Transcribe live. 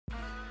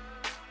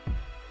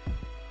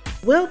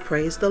Well,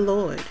 praise the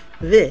Lord.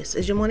 This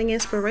is your morning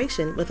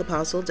inspiration with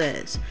Apostle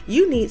Des.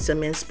 You need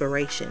some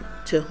inspiration.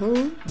 To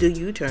whom do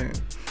you turn?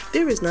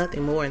 There is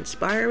nothing more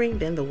inspiring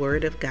than the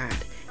Word of God.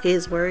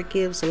 His Word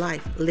gives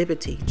life,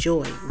 liberty,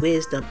 joy,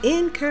 wisdom,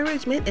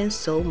 encouragement, and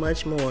so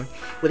much more.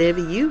 Whatever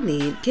you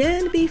need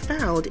can be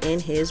found in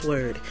His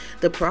Word.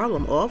 The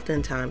problem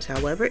oftentimes,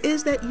 however,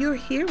 is that your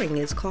hearing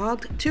is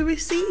clogged to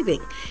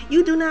receiving.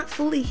 You do not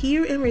fully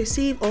hear and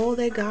receive all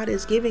that God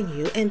is giving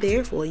you, and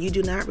therefore you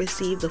do not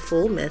receive the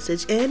full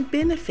message and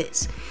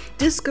benefits.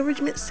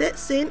 Discouragement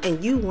sets in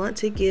and you want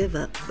to give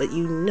up, but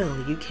you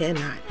know you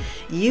cannot.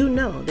 You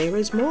know there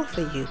is more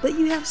for you, but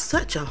you have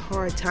such a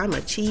hard time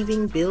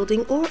achieving,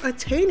 building, or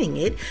attaining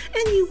it,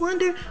 and you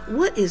wonder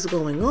what is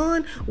going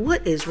on,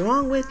 what is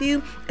wrong with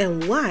you,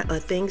 and why are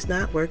things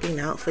not working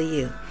out for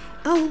you.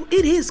 Oh,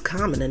 it is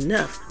common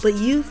enough, but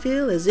you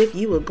feel as if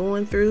you were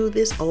going through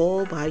this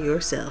all by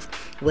yourself.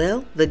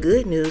 Well, the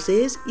good news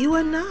is you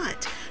are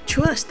not.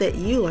 Trust that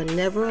you are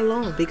never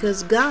alone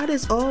because God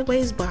is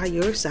always by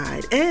your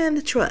side,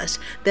 and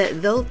trust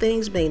that though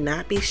things may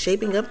not be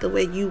shaping up the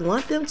way you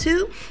want them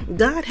to,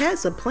 God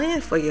has a plan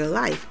for your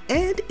life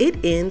and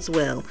it ends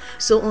well.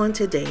 So on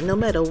today, no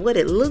matter what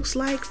it looks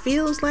like,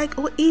 feels like,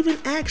 or even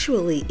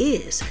actually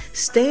is,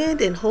 stand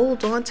and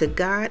hold on to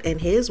God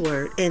and His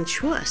Word and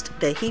trust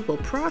that He will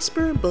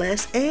prosper,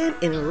 bless, and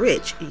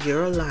enrich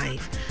your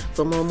life.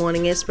 For more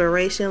morning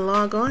inspiration,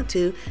 log on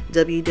to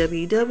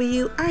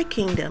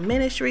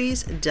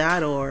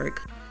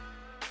www.ourkingdomministries.org.